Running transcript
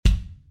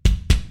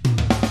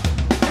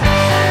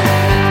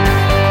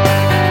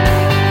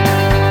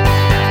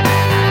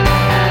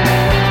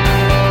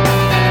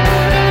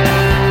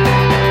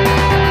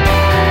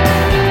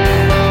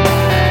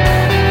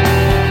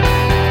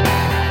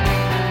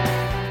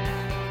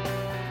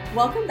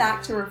Welcome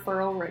back to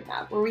Referral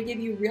Roadmap, where we give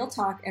you real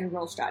talk and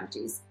real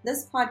strategies.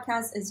 This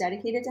podcast is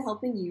dedicated to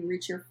helping you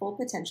reach your full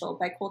potential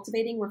by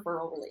cultivating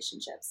referral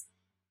relationships.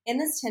 In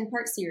this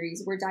 10-part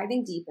series, we're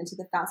diving deep into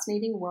the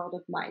fascinating world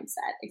of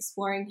mindset,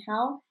 exploring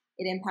how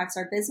it impacts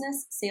our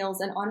business, sales,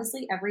 and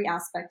honestly every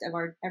aspect of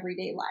our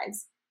everyday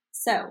lives.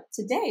 So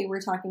today we're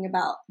talking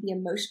about the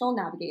emotional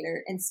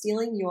navigator and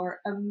steering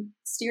your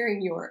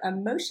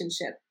emotion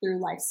ship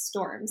through life's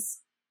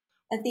storms.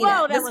 Athena,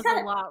 whoa, that was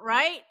a lot,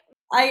 right?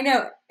 I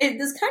know.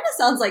 This kind of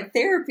sounds like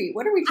therapy.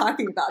 What are we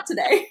talking about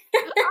today?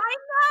 I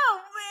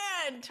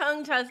know, man.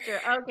 Tongue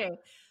tester. Okay.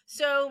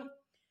 So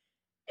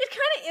it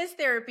kind of is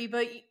therapy,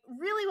 but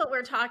really what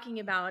we're talking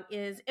about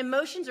is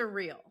emotions are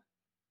real.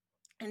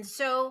 And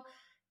so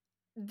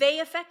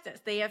they affect us.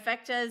 They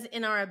affect us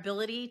in our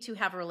ability to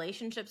have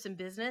relationships in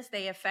business.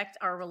 They affect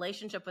our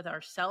relationship with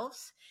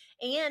ourselves,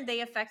 and they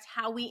affect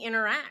how we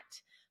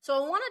interact. So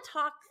I want to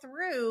talk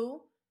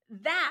through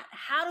that.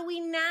 How do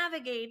we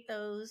navigate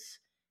those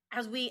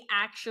as we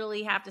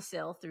actually have to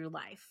sail through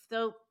life?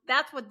 So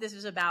that's what this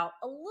is about.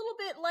 A little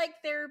bit like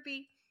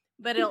therapy,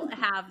 but it'll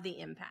have the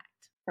impact.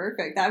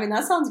 Perfect. I mean,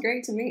 that sounds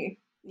great to me.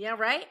 Yeah,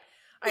 right?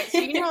 All right.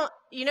 So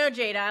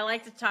Jada, I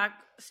like to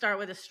start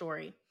with a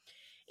story.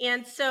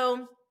 And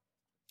so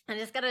I'm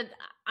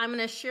going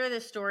to share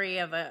this story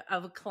of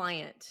a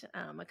client,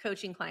 a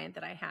coaching client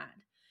that I had.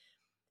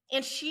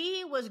 And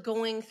she was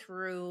going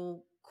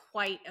through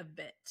quite a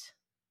bit.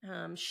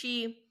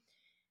 She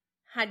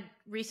had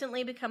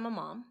recently become a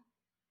mom.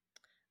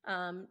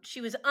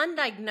 She was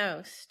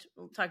undiagnosed,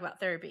 we'll talk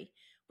about therapy,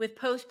 with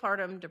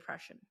postpartum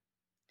depression.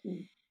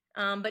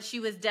 But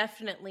she was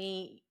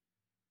definitely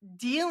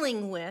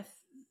dealing with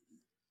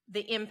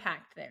the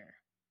impact there.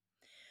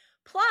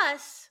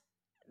 Plus,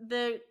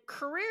 the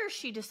career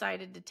she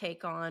decided to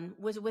take on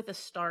was with a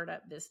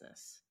startup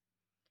business.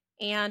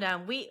 And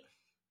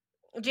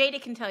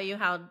Jada can tell you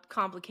how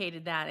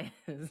complicated that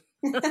is.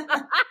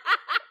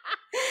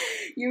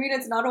 You mean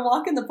it's not a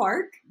walk in the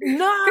park?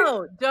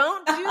 No,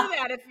 don't do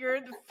that if you're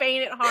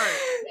faint at heart.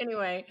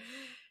 Anyway,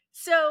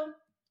 so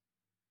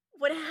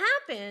what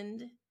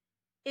happened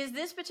is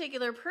this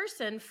particular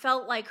person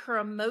felt like her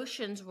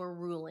emotions were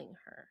ruling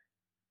her.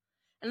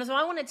 And so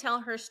I want to tell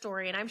her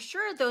story. And I'm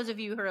sure those of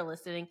you who are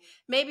listening,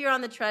 maybe you're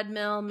on the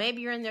treadmill,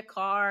 maybe you're in the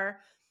car,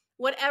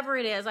 whatever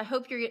it is, I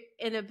hope you're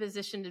in a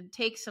position to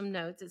take some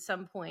notes at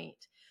some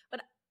point.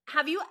 But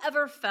have you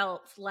ever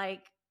felt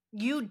like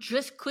you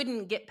just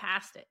couldn't get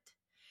past it?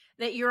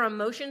 That your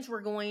emotions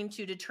were going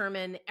to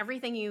determine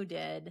everything you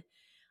did,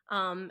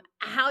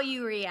 how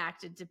you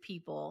reacted to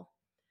people,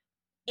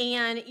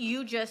 and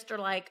you just are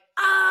like,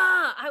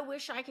 I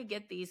wish I could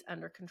get these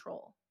under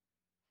control.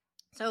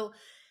 So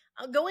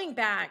going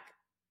back,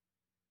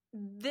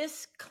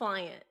 this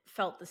client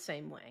felt the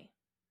same way.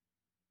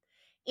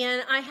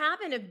 And I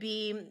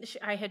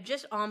had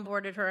just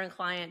onboarded her and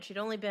client. She'd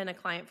only been a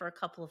client for a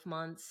couple of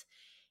months.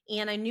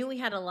 And I knew we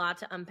had a lot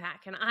to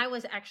unpack. And I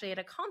was actually at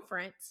a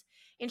conference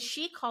and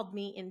she called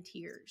me in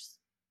tears.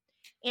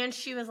 And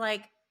she was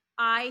like,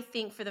 I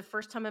think for the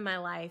first time in my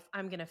life,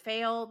 I'm going to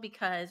fail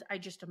because I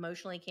just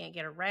emotionally can't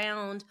get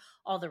around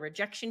all the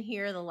rejection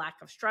here, the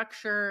lack of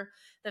structure,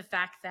 the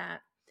fact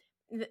that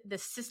the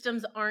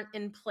systems aren't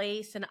in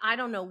place, and I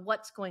don't know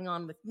what's going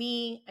on with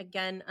me.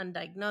 Again,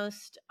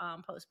 undiagnosed,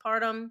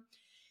 postpartum,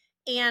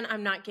 and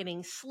I'm not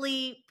getting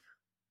sleep.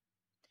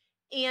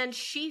 And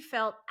she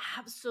felt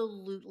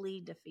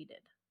absolutely defeated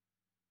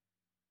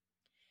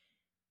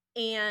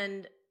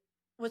and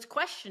was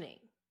questioning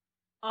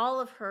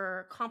all of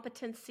her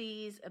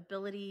competencies,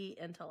 ability,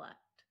 intellect.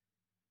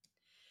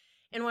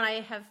 And what I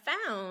have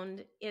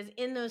found is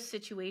in those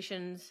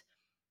situations,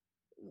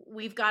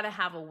 we've got to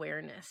have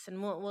awareness,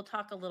 and we'll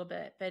talk a little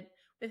bit. But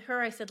with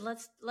her, I said,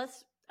 let's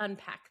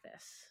unpack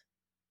this,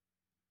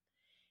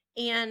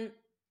 and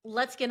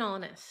let's get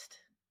honest,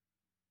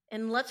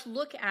 and let's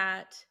look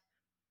at.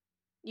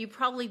 You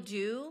probably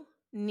do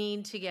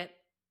need to get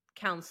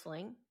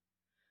counseling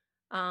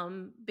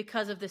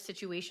because of the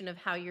situation of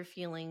how you're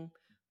feeling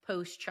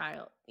post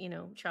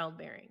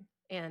childbearing,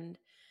 and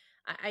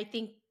I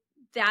think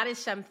that is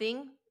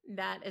something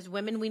that as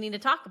women we need to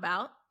talk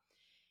about.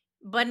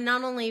 But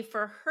not only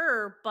for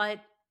her,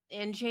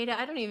 and Jada,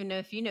 I don't even know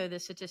if you know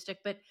this statistic,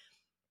 but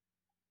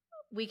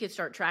we could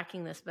start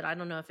tracking this, but I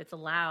don't know if it's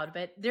allowed.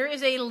 But there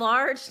is a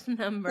large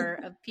number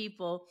of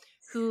people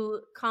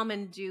who come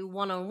and do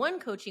one-on-one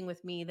coaching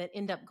with me that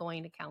end up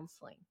going to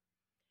counseling.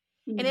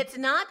 Mm-hmm. And it's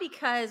not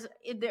because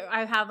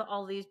I have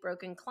all these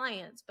broken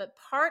clients, but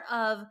part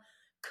of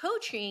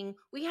coaching,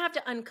 we have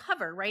to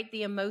uncover, right,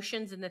 the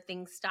emotions and the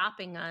things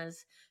stopping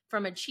us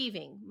from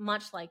achieving,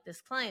 much like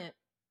this client.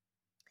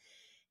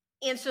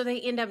 And so they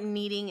end up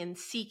needing and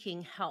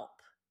seeking help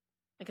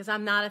because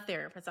I'm not a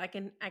therapist. I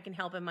can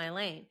help in my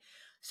lane.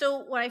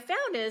 So what I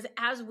found is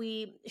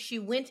she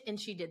went and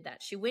she did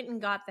that. She went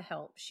and got the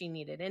help she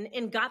needed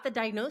and got the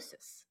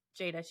diagnosis.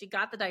 Jada, she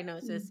got the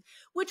diagnosis,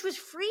 which was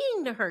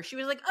freeing to her. She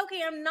was like,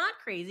 okay, I'm not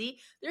crazy.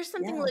 There's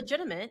something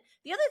legitimate.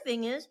 The other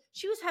thing is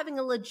she was having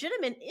a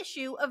legitimate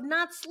issue of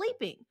not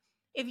sleeping.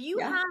 If you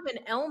Yeah. have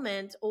an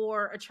ailment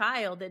or a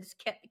child that's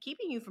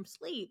keeping you from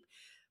sleep,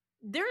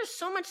 there is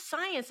so much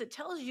science that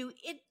tells you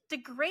it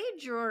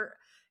degrades your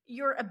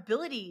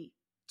ability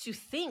to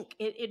think.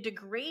 It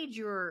degrades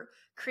your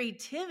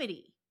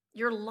creativity,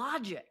 your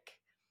logic.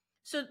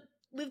 So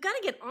we've got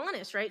to get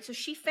honest, right? So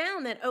she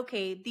found that,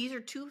 okay, these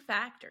are two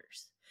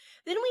factors.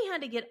 Then we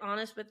had to get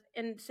honest with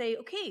and say,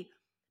 okay,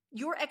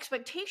 your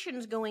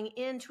expectations going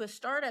into a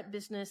startup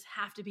business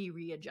have to be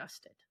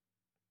readjusted.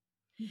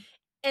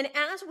 And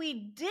as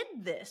we did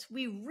this,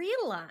 we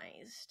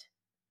realized,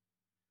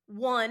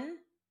 one,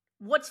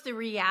 what's the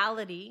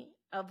reality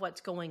of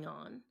what's going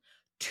on?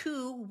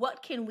 Two,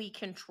 what can we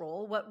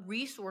control? What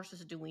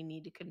resources do we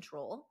need to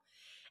control?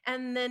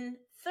 And then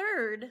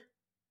third,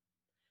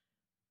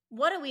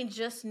 what do we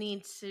just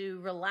need to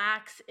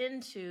relax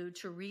into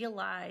to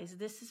realize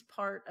this is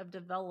part of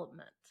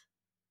development?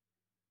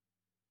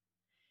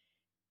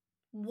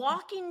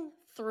 Walking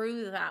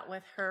through that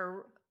with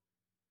her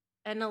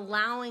and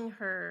allowing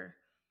her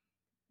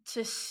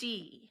to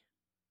see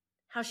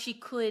how she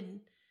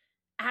could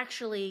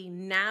actually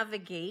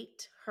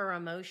navigate her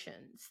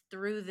emotions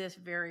through this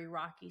very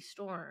rocky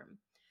storm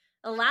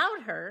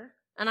allowed her,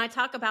 and I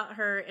talk about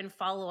her in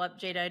follow-up,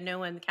 Jada. I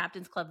know in the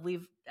Captain's Club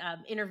we've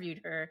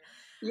interviewed her,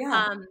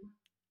 Yeah.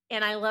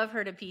 and I love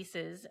her to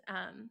pieces,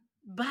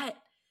 but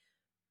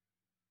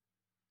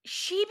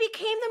she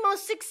became the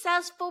most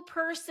successful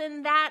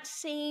person that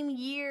same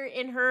year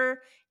in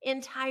her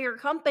entire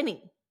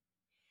company.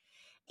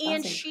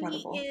 And That's she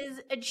incredible.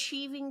 is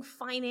achieving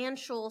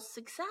financial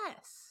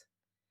success.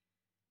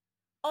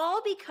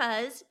 All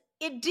because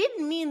it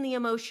didn't mean the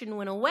emotion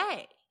went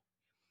away.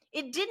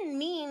 It didn't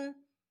mean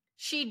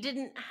she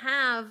didn't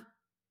have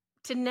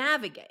to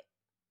navigate.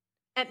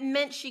 It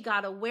meant she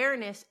got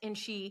awareness and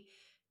she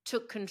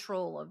took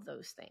control of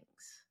those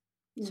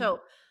things. So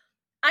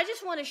I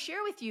just want to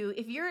share with you,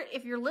 if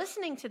you're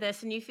listening to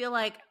this and you feel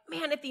like,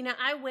 man, Athena,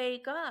 I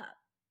wake up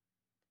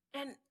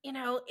and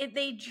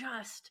they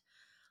just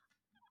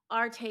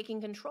are taking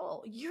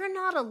control. You're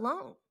not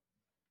alone.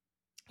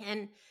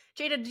 And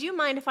Jada, do you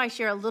mind if I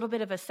share a little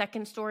bit of a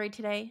second story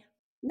today?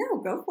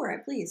 No, go for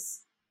it,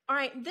 please. All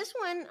right, this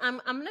one I'm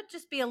going to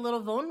just be a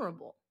little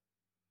vulnerable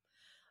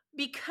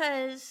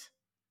because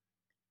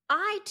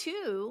I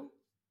too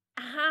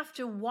have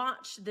to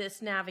watch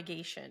this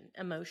navigation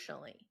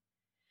emotionally.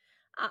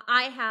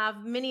 I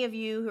have, many of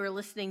you who are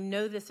listening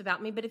know this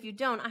about me, but if you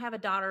don't, I have a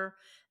daughter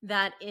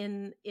that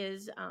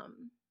is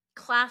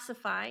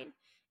classified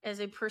as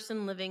a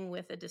person living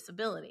with a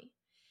disability.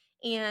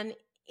 And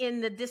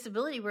in the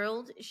disability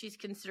world, she's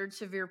considered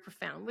severe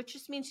profound, which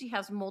just means she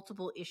has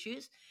multiple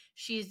issues.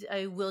 She's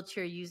a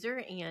wheelchair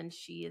user and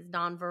she is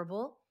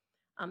nonverbal.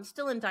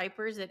 Still in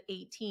diapers at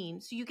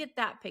 18. So you get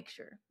that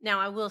picture. Now,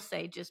 I will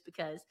say, just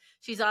because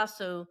she's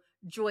also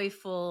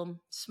joyful,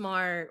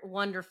 smart,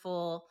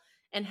 wonderful,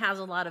 and has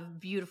a lot of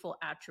beautiful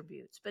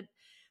attributes. But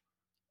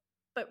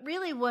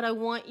really what I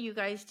want you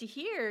guys to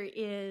hear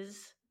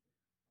is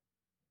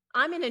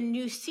I'm in a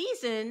new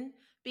season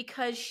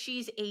because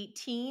she's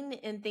 18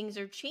 and things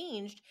are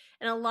changed.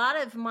 And a lot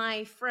of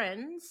my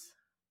friends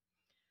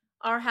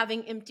are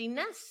having empty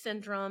nest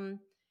syndrome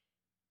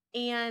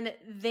and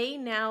they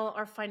now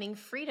are finding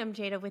freedom,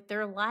 Jada, with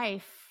their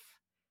life,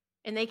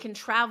 and they can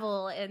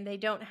travel and they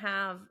don't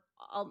have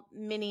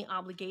many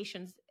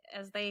obligations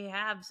as they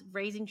have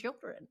raising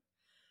children.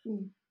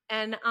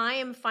 And I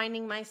am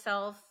finding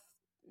myself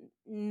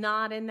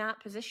not in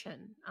that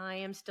position. I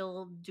am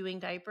still doing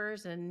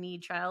diapers and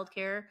need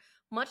childcare,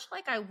 much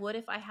like I would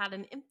if I had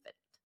an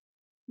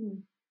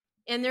infant.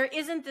 And there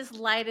isn't this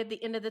light at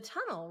the end of the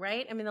tunnel,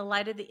 right? I mean, the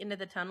light at the end of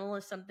the tunnel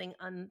is something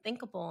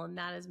unthinkable, and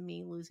that is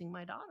me losing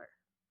my daughter.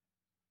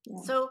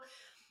 Yeah. So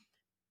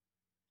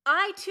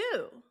I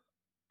too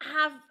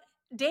have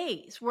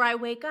days where I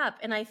wake up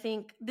and I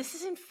think, this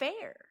isn't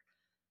fair.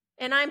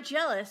 And I'm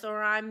jealous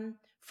or I'm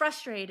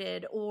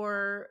frustrated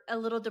or a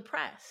little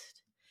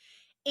depressed.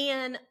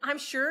 And I'm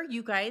sure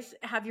you guys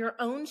have your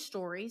own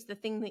stories, the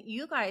thing that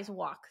you guys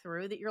walk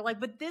through that you're like,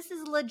 but this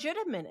is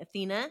legitimate,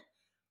 Athena.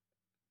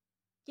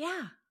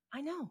 Yeah,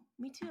 I know.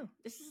 Me too.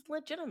 This is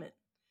legitimate.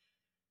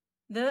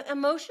 The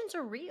emotions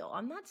are real.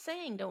 I'm not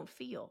saying don't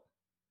feel.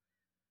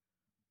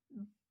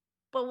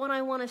 But what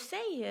I want to say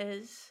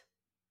is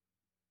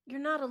you're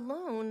not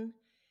alone.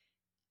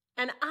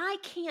 And I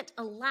can't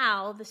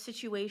allow the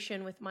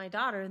situation with my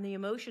daughter and the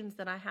emotions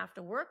that I have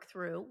to work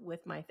through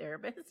with my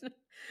therapist.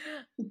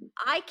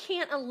 I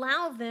can't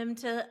allow them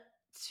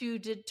to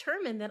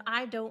determine that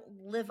I don't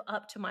live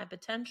up to my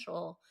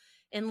potential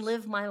and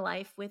live my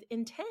life with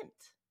intent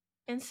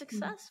and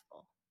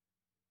successful.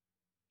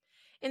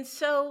 And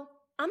so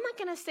I'm not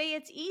going to say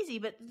it's easy,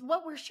 but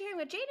what we're sharing,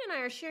 what Jada and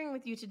I are sharing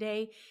with you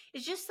today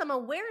is just some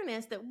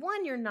awareness that,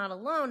 one, you're not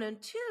alone,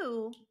 and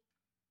two,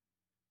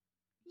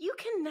 you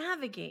can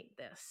navigate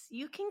this.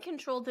 You can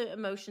control the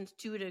emotions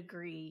to a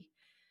degree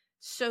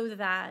so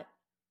that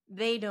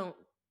they don't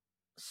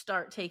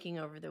start taking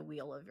over the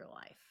wheel of your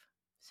life.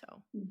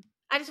 So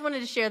I just wanted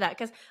to share that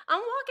because I'm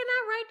walking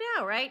that right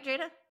now, right,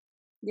 Jada?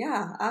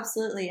 Yeah,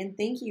 absolutely. And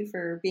thank you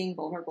for being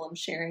vulnerable and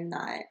sharing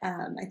that.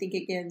 I think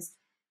it gives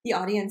the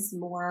audience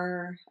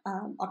more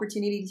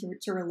opportunity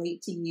to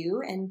relate to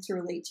you and to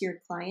relate to your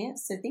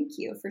clients. So thank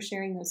you for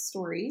sharing those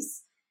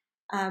stories.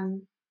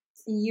 Um,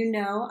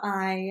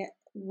 I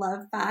love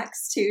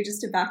facts too,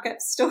 just to back up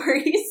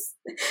stories.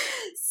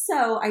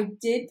 So I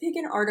did pick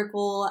an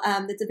article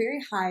that's a very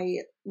high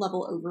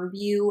level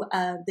overview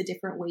of the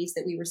different ways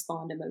that we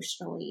respond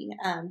emotionally.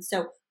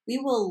 So we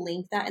will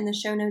link that in the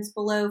show notes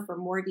below for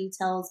more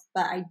details,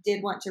 but I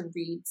did want to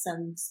read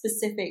some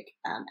specific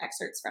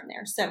excerpts from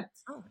there. So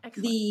Oh,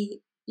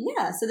 excellent.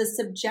 so the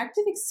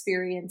subjective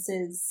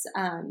experiences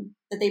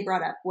that they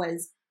brought up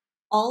was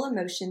all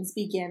emotions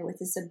begin with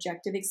a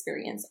subjective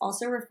experience,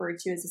 also referred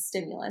to as a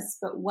stimulus.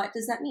 But what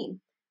does that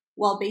mean?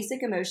 While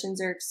basic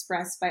emotions are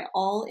expressed by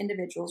all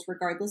individuals,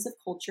 regardless of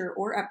culture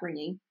or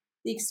upbringing,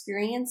 the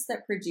experience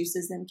that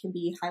produces them can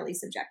be highly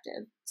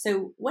subjective.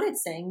 So, what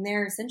it's saying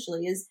there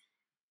essentially is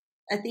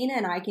Athena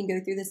and I can go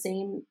through the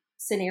same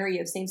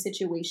scenario, same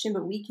situation,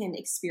 but we can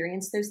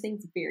experience those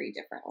things very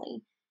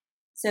differently.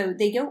 So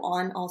they go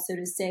on also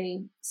to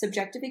say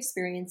subjective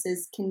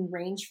experiences can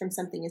range from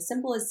something as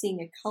simple as seeing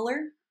a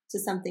color to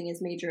something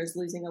as major as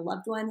losing a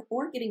loved one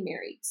or getting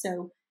married.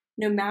 So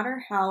no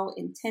matter how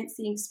intense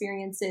the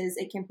experience is,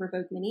 it can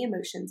provoke many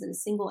emotions in a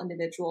single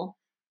individual,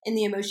 and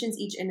the emotions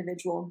each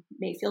individual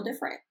may feel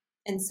different.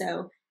 And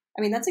so,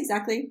 I mean, that's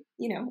exactly,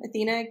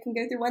 Athena can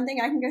go through one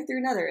thing, I can go through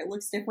another. It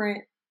looks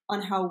different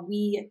on how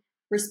we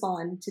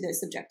respond to those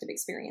subjective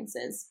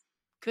experiences.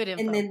 Good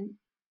And info. then,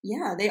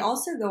 yeah, they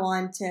also go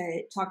on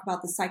to talk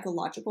about the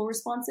psychological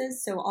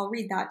responses. So I'll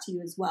read that to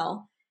you as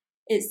well.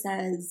 It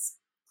says,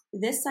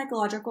 this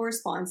psychological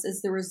response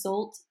is the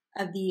result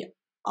of the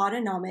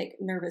autonomic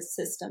nervous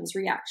system's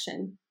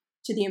reaction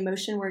to the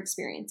emotion we're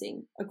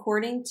experiencing.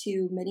 According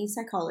to many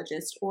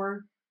psychologists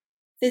or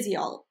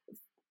physio,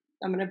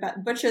 I'm going to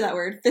butcher that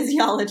word,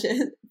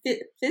 physiological,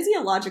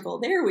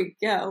 there we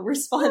go,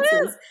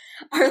 responses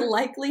are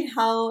likely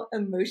how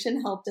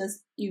emotion helped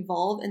us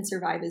evolve and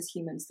survive as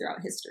humans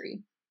throughout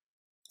history.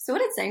 So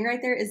what it's saying right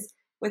there is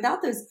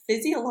without those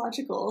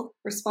physiological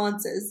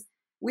responses,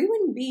 we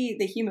wouldn't be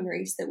the human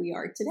race that we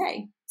are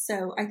today.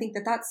 So I think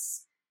that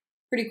that's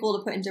pretty cool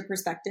to put into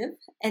perspective.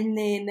 And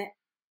then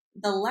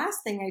the last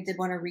thing I did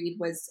want to read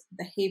was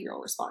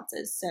behavioral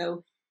responses.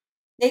 So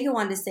they go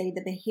on to say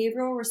the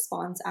behavioral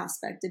response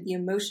aspect of the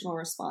emotional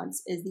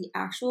response is the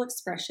actual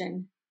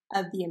expression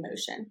of the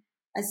emotion.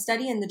 A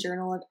study in the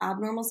Journal of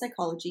Abnormal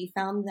Psychology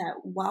found that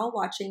while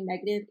watching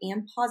negative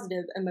and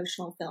positive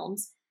emotional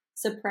films,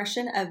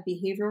 suppression of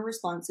behavioral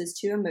responses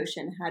to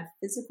emotion had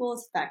physical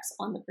effects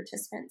on the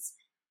participants.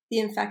 The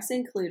effects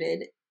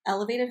included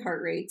elevated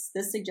heart rates.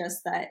 This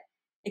suggests that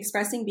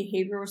expressing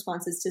behavioral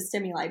responses to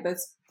stimuli, both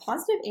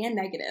positive and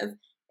negative,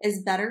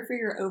 is better for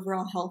your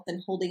overall health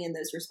than holding in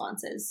those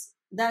responses.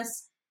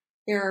 Thus,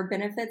 there are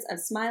benefits of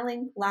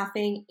smiling,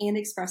 laughing, and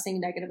expressing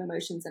negative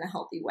emotions in a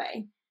healthy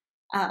way.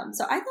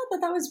 So I thought that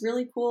that was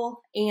really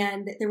cool.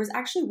 And there was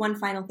actually one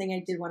final thing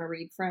I did want to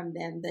read from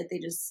them that they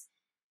just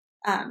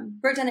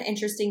wrote down an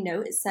interesting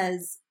note. It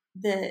says,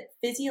 the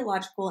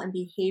physiological and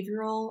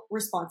behavioral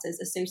responses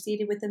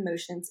associated with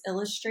emotions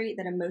illustrate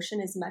that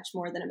emotion is much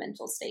more than a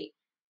mental state.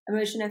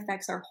 Emotion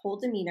affects our whole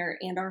demeanor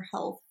and our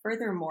health.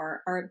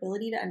 Furthermore, our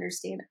ability to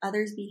understand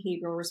others'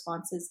 behavioral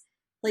responses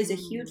plays a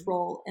huge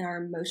role in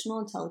our emotional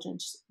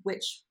intelligence,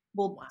 which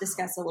we'll Wow.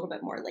 discuss a little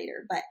bit more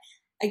later. But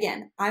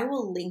again, I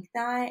will link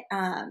that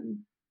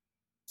in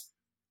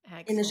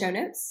the show Excellent.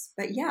 notes.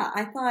 But yeah,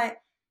 I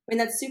mean,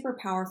 that's super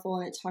powerful.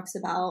 And it talks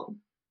about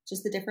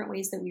just the different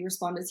ways that we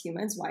respond as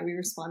humans, why we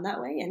respond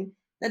that way, and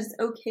that it's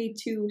okay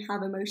to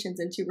have emotions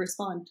and to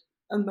respond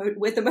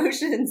with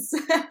emotions.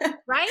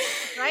 Right?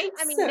 Right?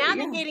 I mean, So, yeah,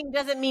 navigating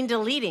doesn't mean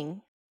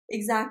deleting.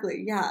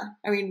 exactly. Yeah.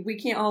 I mean, we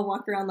can't all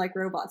walk around like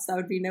robots. That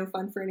would be no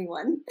fun for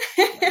anyone.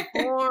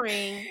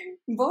 Boring.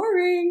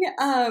 Boring.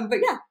 But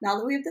yeah, now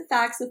that we have the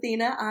facts,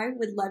 Athena, I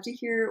would love to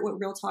hear what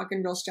real talk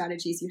and real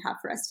strategies you have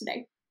for us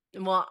today.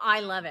 Well,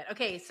 I love it.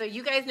 Okay, so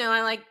you guys know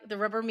I like the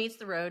rubber meets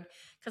the road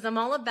because I'm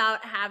all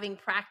about having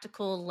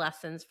practical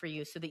lessons for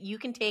you so that you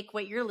can take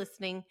what you're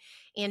listening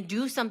and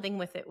do something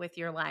with it with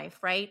your life,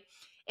 right?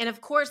 And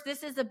of course,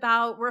 this is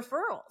about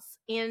referrals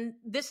and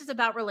this is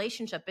about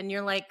relationship. And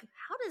you're like,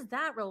 how does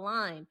that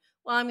align?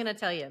 Well, I'm going to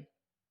tell you.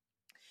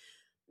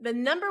 The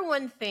number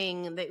one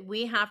thing that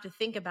we have to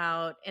think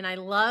about, and I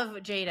love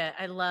Jada,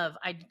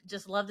 I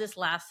just love this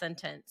last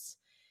sentence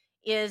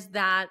is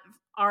that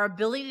our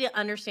ability to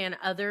understand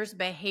others'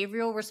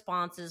 behavioral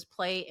responses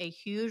play a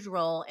huge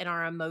role in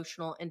our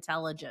emotional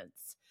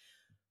intelligence.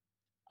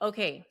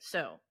 Okay,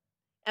 so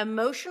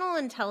emotional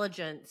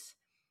intelligence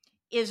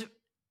is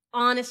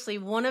honestly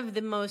one of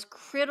the most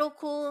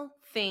critical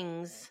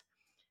things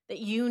that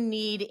you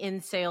need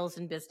in sales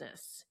and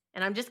business.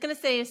 And I'm just going to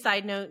say a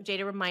side note,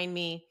 Jada, remind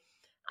me.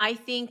 I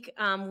think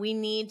we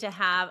need to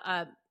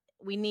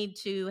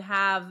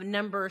have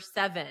number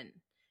 7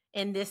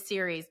 in this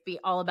series be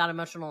all about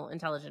emotional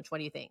intelligence. What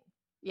do you think?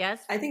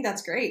 Yes? I think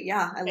that's great.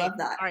 Yeah, I Okay. love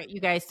that. All right, you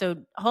guys. So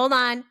hold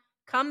on,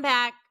 come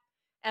back.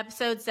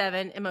 Episode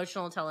 7,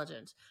 emotional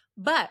intelligence.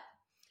 But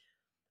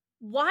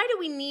why do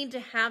we need to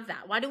have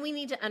that? Why do we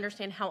need to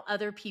understand how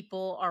other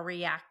people are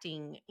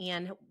reacting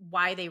and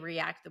why they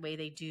react the way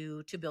they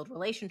do to build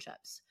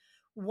relationships?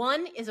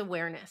 One is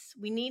awareness.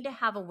 We need to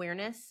have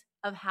awareness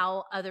of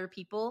how other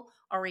people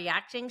are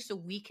reacting so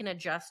we can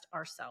adjust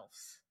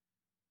ourselves.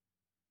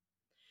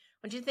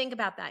 I want you to think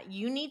about that.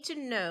 You need to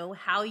know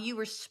how you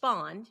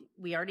respond.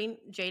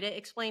 Jada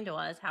explained to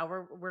us how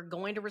we're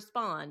going to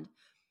respond,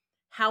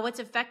 how it's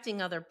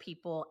affecting other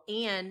people,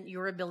 and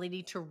your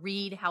ability to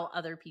read how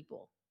other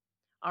people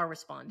are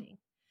responding.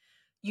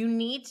 You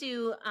need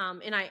to,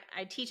 and I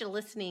teach a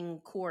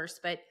listening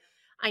course, but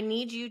I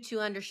need you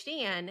to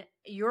understand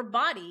your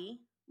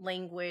body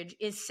language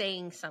is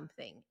saying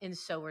something, and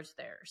so is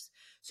theirs.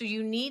 So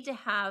you need to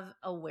have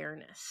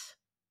awareness.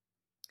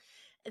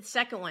 The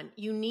second one,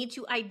 you need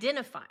to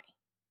identify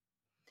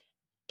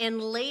and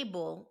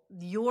label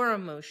your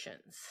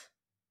emotions.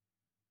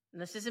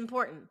 And this is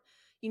important.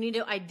 You need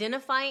to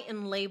identify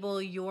and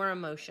label your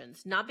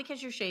emotions, not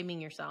because you're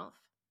shaming yourself,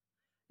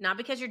 not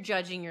because you're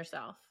judging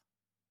yourself,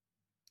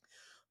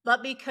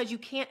 but because you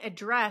can't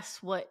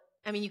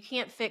you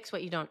can't fix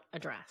what you don't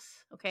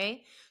address.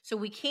 Okay. So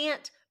we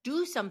can't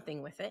do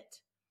something with it.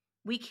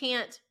 We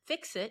can't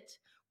fix it.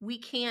 We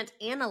can't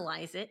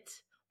analyze it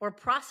or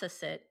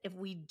process it if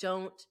we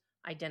don't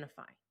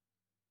identify.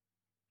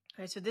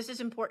 Okay. So this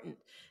is important.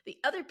 The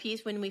other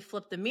piece, when we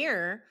flip the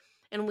mirror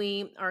and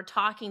we are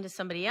talking to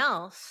somebody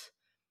else,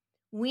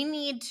 we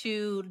need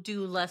to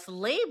do less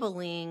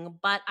labeling,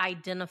 but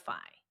identify.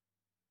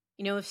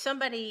 If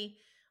somebody,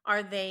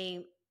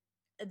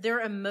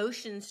 their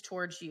emotions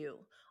towards you,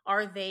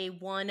 are they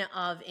one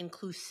of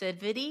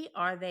inclusivity?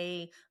 Are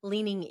they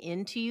leaning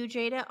into you,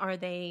 Jada? Are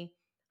they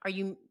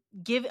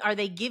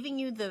giving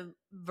you the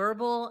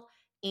verbal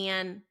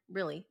and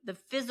really the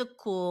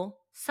physical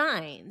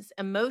signs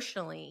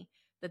emotionally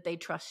that they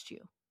trust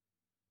you?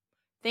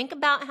 Think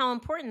about how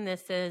important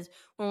this is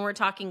when we're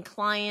talking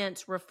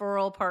clients,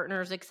 referral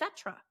partners,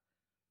 etc.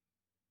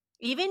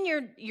 Even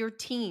your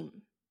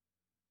team.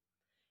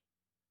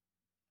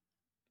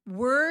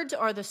 Words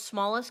are the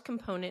smallest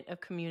component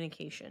of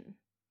communication.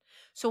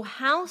 So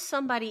how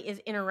somebody is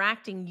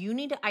interacting, you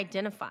need to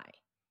identify.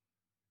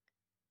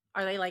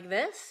 Are they like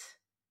this?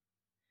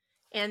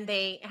 And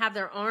they have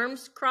their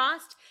arms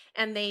crossed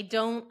and they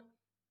don't,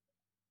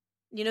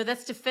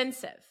 that's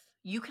defensive.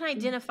 You can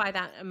identify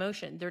that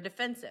emotion. They're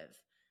defensive.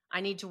 I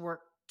need to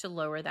work to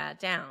lower that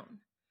down.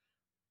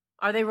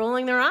 Are they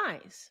rolling their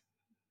eyes?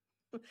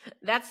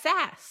 That's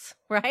sass,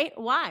 right?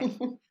 Why?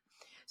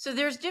 So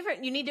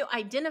you need to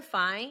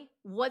identify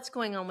what's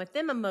going on with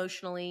them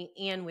emotionally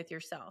and with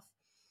yourself.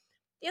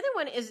 The other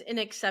one is an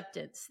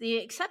acceptance, the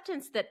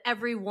acceptance that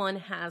everyone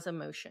has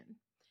emotion.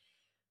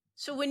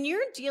 So when you're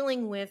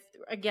dealing with,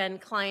 again,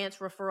 clients,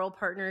 referral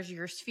partners,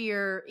 your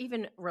sphere,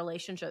 even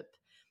relationship,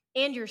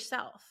 and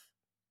yourself,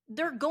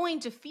 they're going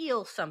to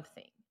feel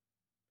something.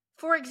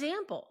 For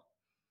example,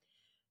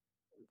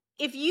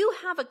 if you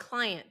have a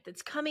client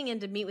that's coming in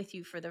to meet with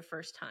you for the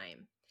first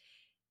time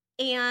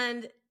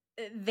and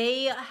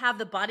they have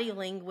the body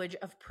language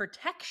of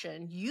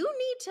protection, you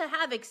need to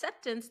have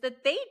acceptance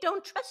that they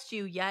don't trust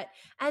you yet,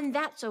 and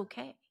that's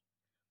okay.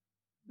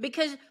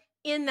 Because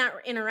in that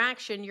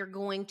interaction, you're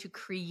going to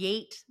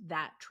create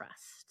that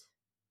trust.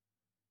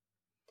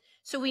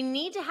 So we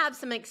need to have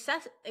some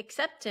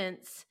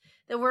acceptance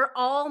that we're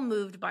all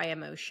moved by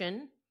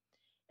emotion.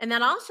 And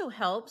that also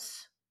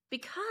helps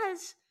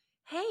because,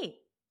 hey,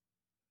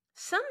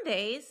 some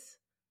days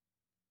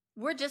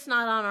we're just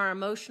not on our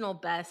emotional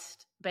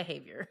best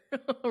behavior,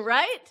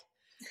 right?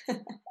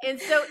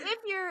 And so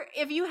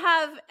if you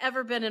have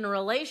ever been in a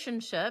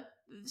relationship,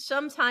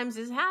 sometimes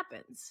this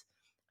happens.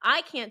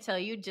 I can't tell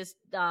you,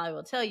 I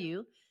will tell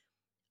you,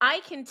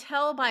 I can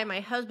tell by my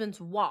husband's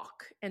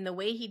walk and the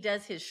way he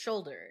does his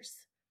shoulders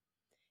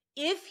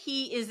if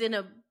he is in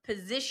a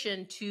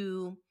position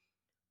to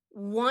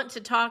want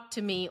to talk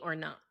to me or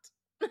not.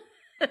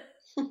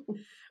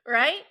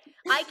 Right?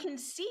 I can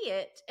see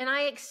it and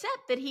I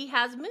accept that he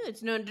has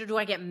moods. No, do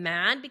I get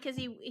mad because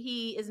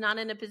he is not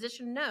in a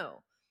position?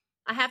 No.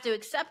 I have to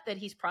accept that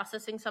he's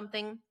processing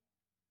something.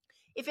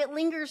 If it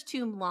lingers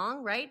too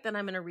long, right, then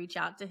I'm going to reach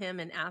out to him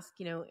and ask,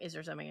 is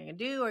there something I can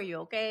do? Are you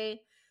okay?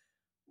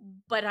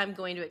 But I'm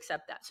going to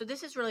accept that. So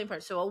this is really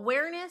important. So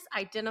awareness,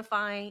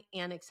 identify,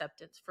 and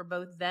acceptance for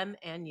both them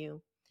and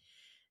you.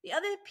 The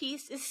other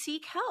piece is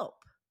seek help.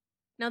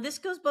 Now this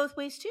goes both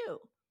ways too.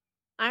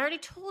 I already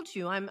told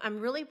you I'm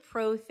really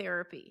pro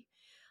therapy.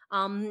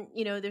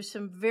 There's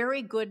some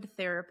very good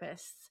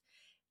therapists.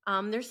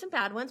 There's some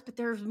bad ones, but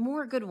there's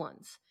more good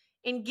ones.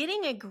 And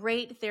getting a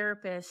great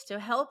therapist to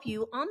help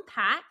you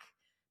unpack,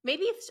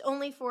 maybe it's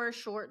only for a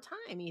short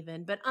time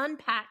even, but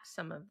unpack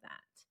some of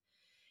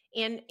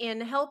that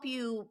and help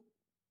you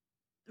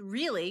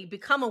really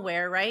become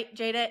aware, right,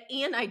 Jada,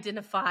 and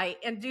identify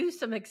and do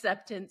some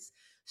acceptance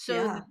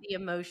so that the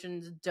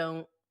emotions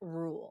don't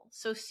rule.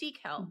 So seek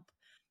help.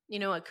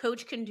 A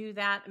coach can do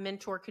that, a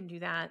mentor can do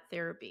that,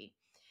 therapy.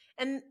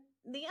 And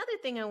the other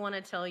thing I want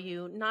to tell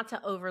you, not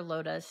to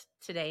overload us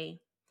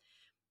today,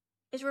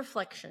 is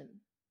reflection.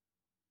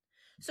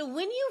 So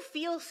when you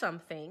feel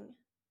something,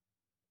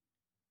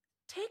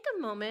 take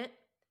a moment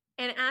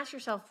and ask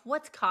yourself,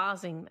 what's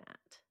causing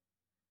that?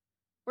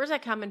 Where's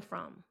that coming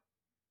from?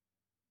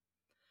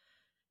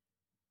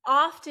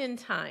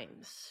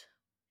 Oftentimes,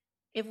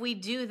 if we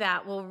do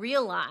that, we'll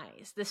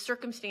realize the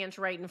circumstance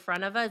right in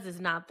front of us is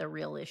not the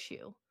real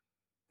issue.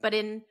 But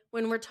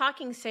when we're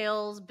talking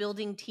sales,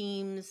 building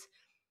teams,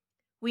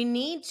 we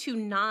need to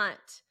not,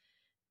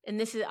 and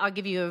this is, I'll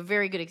give you a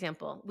very good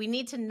example. We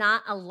need to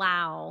not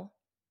allow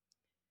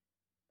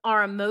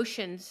our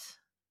emotions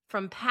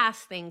from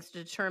past things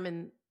to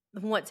determine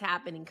what's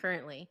happening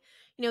currently.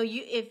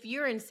 If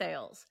you're in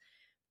sales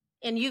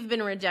and you've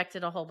been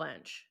rejected a whole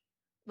bunch,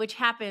 which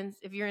happens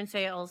if you're in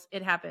sales,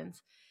 it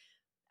happens.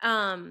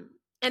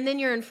 And then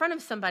you're in front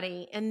of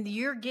somebody and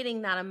you're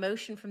getting that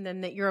emotion from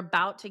them that you're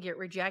about to get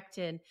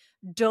rejected.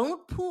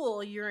 Don't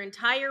pull your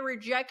entire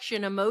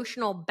rejection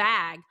emotional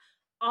bag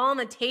on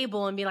the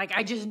table and be like,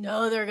 I just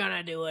know they're going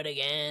to do it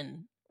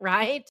again.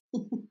 Right?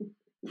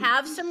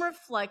 Have some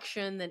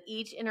reflection that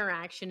each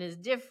interaction is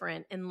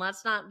different. And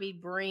let's not be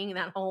bringing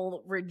that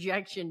whole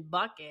rejection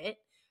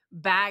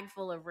bag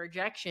full of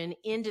rejection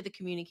into the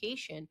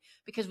communication,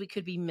 because we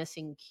could be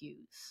missing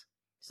cues.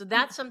 So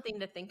that's something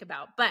to think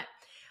about. But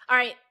all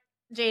right,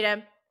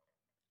 Jada,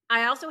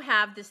 I also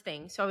have this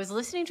thing. So I was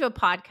listening to a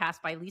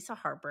podcast by Lisa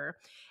Harper,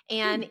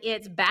 and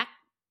it's Back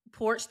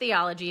Porch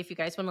Theology, if you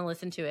guys want to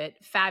listen to it.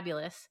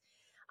 Fabulous.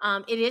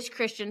 It is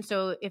Christian,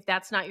 so if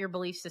that's not your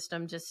belief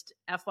system, just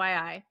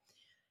FYI.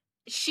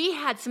 She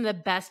had some of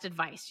the best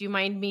advice. Do you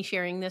mind me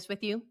sharing this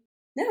with you?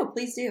 No,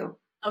 please do.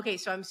 Okay,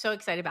 so I'm so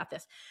excited about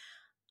this.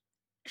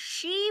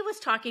 She was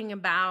talking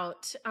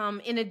about,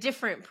 in a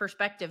different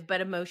perspective,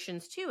 but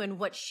emotions too, and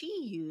what she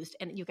used.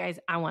 And you guys,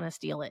 I want to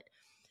steal it.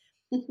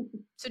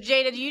 So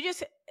Jada,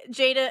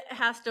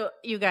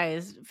 you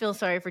guys feel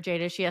sorry for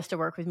Jada. She has to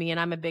work with me and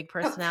I'm a big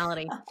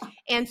personality.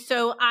 And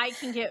so I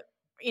can get,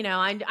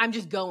 I'm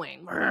just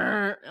going,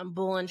 I'm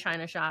bull in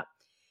China shop.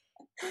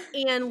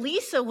 And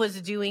Lisa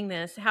was doing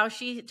this, how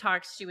she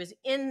talks. She was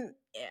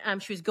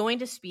she was going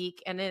to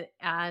speak at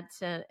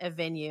a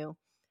venue,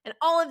 and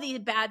all of these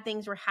bad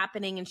things were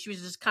happening. And she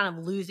was just kind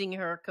of losing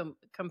her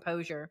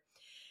composure.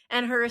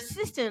 And her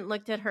assistant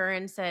looked at her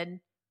and said,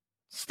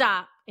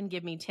 stop and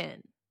give me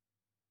 10.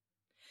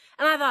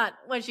 And I thought,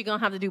 what, is she going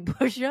to have to do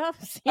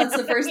push-ups? That's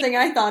the first thing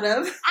I thought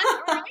of.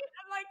 Right? I'm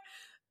like,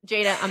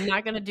 Jada,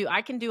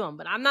 I can do them,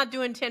 but I'm not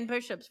doing 10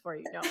 push-ups for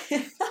you. No.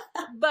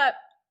 But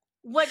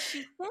what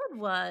she said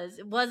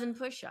it wasn't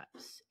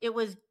push-ups. It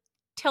was,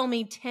 tell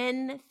me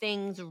 10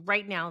 things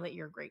right now that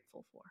you're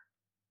grateful for.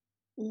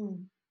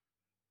 Mm.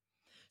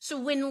 So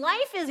when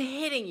life is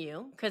hitting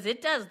you, because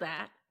it does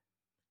that,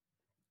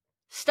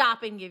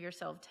 stop and give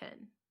yourself 10.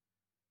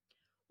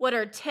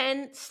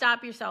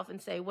 Stop yourself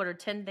and say, what are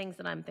 10 things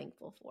that I'm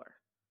thankful for?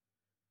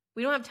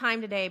 We don't have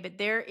time today, but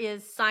there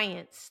is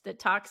science that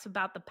talks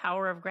about the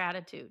power of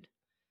gratitude.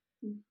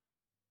 Mm.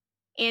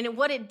 And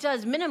what it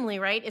does minimally,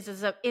 right,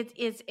 is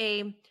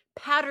a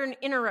pattern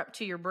interrupt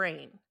to your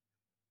brain.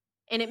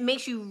 And it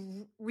makes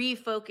you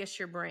refocus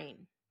your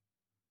brain.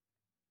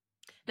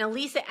 Now,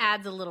 Lisa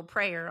adds a little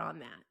prayer on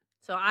that.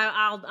 So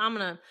I'm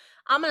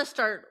gonna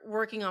start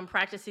working on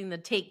practicing the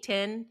take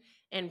 10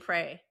 and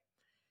pray.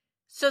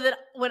 So that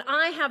when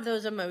I have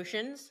those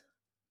emotions,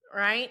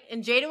 right?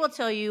 And Jada will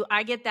tell you,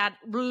 I get that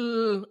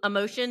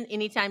emotion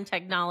anytime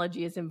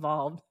technology is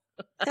involved.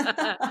 So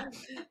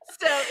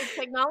if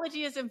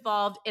technology is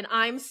involved and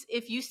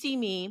if you see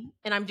me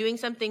and I'm doing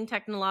something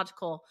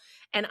technological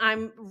and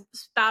I'm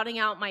spouting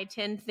out my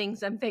 10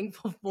 things I'm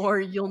thankful for,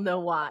 you'll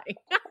know why.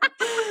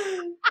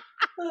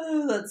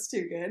 Oh, that's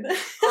too good.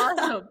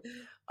 Awesome.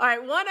 All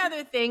right. One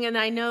other thing, and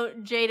I know,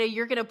 Jada,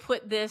 you're going to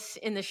put this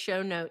in the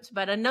show notes,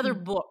 but another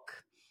book.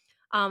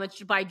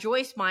 It's by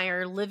Joyce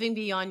Meyer, Living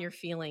Beyond Your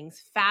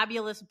Feelings.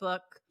 Fabulous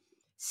book.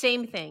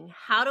 Same thing.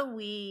 How do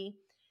we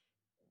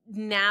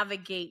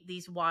navigate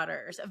these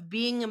waters of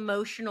being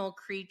emotional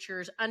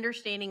creatures,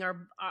 understanding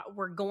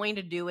we're going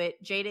to do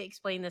it. Jada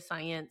explained the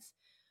science,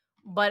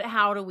 but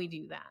how do we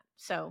do that?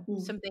 So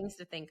some things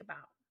to think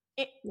about.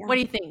 Yeah. What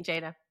do you think,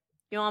 Jada?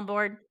 You on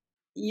board?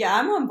 Yeah,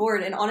 I'm on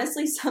board. And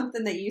honestly,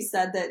 something that you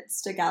said that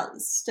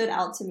stood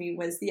out to me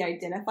was the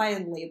identify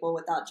and label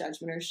without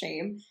judgment or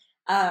shame.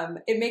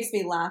 It makes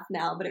me laugh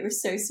now, but it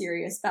was so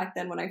serious back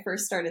then when I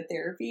first started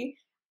therapy.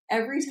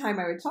 Every time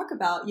I would talk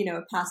about,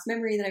 a past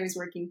memory that I was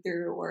working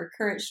through or a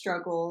current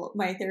struggle,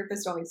 my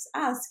therapist always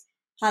asked,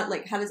 how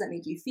does that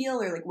make you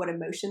feel? Or what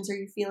emotions are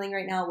you feeling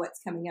right now?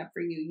 What's coming up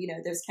for you?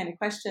 Those kind of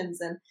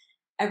questions. And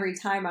every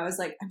time I was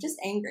like, I'm just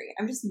angry.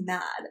 I'm just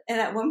mad. And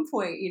at one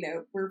point,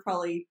 we're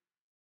probably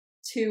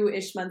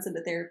 2-ish months into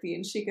therapy,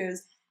 and she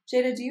goes,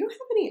 Jada, do you have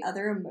any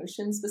other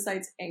emotions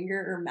besides anger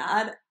or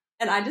mad?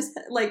 And I just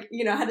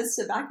had to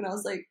sit back and I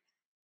was like,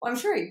 well, I'm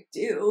sure I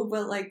do,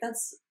 but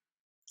that's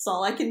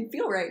all I can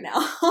feel right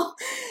now.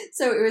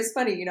 So it was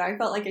funny, I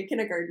felt like a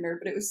kindergartner,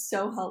 but it was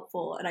so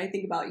helpful. And I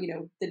think about,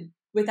 the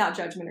without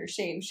judgment or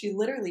shame, she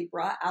literally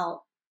brought out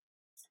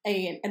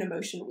an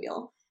emotion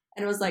wheel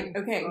and was like,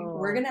 okay,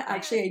 we're going to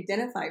actually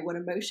identify what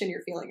emotion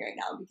you're feeling right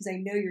now, because I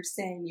know you're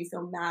saying you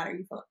feel mad or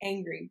you feel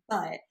angry,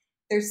 but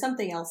there's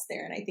something else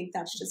there. And I think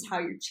that's just how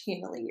you're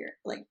channeling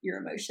your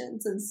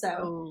emotions. And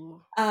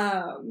so,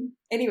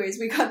 anyways,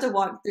 we got to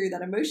walk through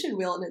that emotion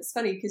wheel, and it's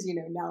funny because,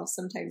 now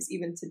sometimes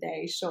even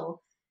today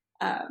she'll,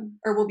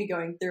 or we'll be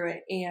going through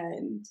it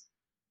and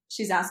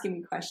she's asking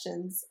me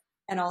questions.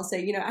 And I'll say,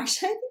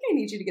 actually, I think I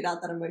need you to get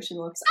out that emotion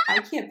wheel because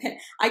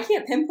I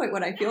can't pinpoint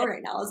what I feel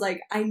right now. I was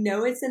like, I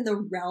know it's in the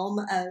realm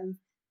of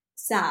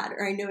sad,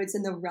 or I know it's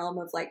in the realm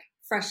of like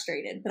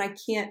frustrated, but I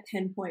can't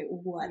pinpoint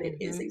what it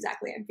is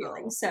exactly I'm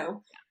feeling.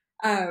 So,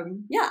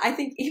 I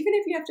think even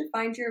if you have to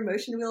find your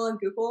emotion wheel on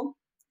Google,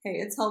 hey,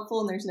 it's helpful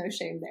and there's no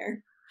shame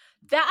there.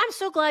 I'm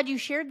so glad you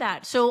shared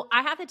that. So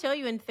I have to tell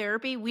you, in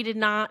therapy, we did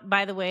not,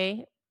 by the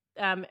way,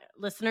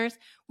 listeners,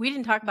 we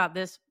didn't talk about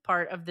this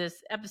part of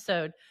this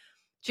episode.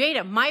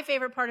 Jada, my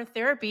favorite part of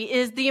therapy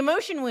is the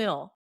emotion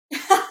wheel.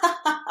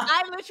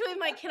 I literally am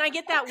like, can I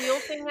get that wheel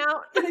thing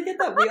out? Can I get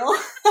that wheel?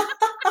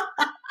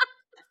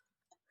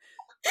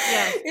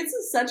 Yes.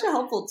 It's such a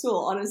helpful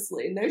tool,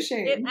 honestly. No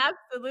shame. It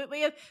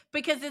absolutely is,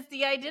 because it's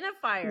the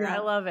identifier. Yeah. I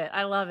love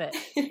it.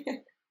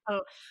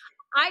 Oh,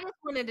 I just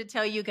wanted to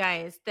tell you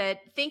guys that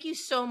thank you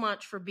so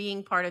much for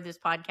being part of this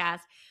podcast.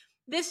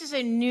 This is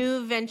a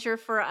new venture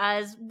for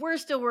us. We're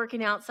still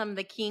working out some of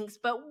the kinks,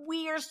 but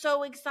we are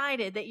so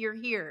excited that you're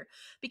here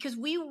because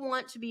we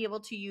want to be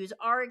able to use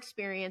our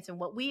experience and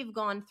what we've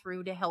gone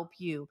through to help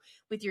you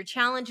with your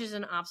challenges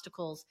and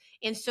obstacles,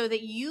 and so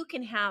that you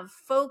can have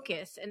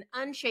focus and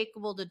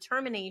unshakable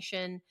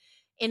determination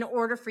in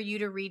order for you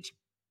to reach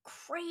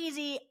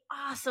crazy,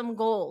 awesome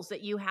goals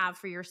that you have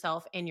for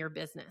yourself and your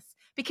business,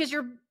 because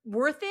you're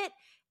worth it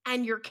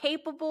and you're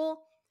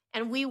capable.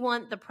 And we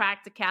want the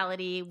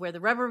practicality where the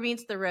rubber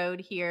meets the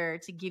road here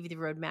to give you the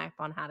roadmap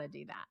on how to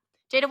do that.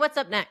 Jada, what's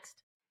up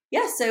next?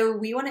 Yeah, so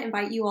we want to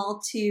invite you all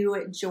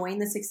to join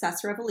the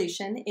Success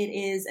Revolution. It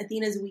is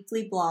Athena's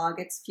weekly blog.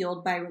 It's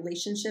fueled by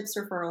relationships,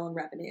 referral, and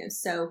revenue.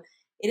 So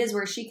it is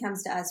where she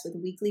comes to us with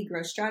weekly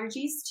growth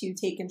strategies to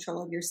take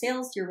control of your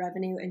sales, your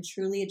revenue, and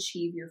truly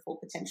achieve your full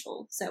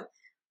potential. So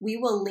we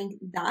will link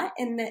that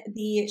in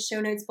the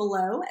show notes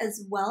below,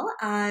 as well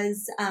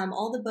as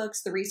all the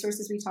books, the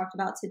resources we talked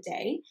about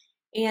today.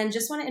 And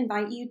just want to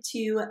invite you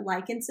to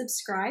like and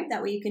subscribe.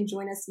 That way you can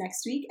join us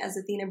next week as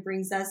Athena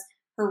brings us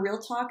her real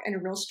talk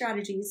and real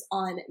strategies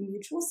on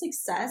mutual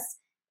success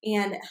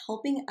and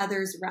helping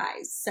others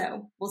rise.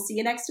 So we'll see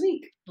you next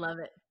week. Love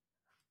it.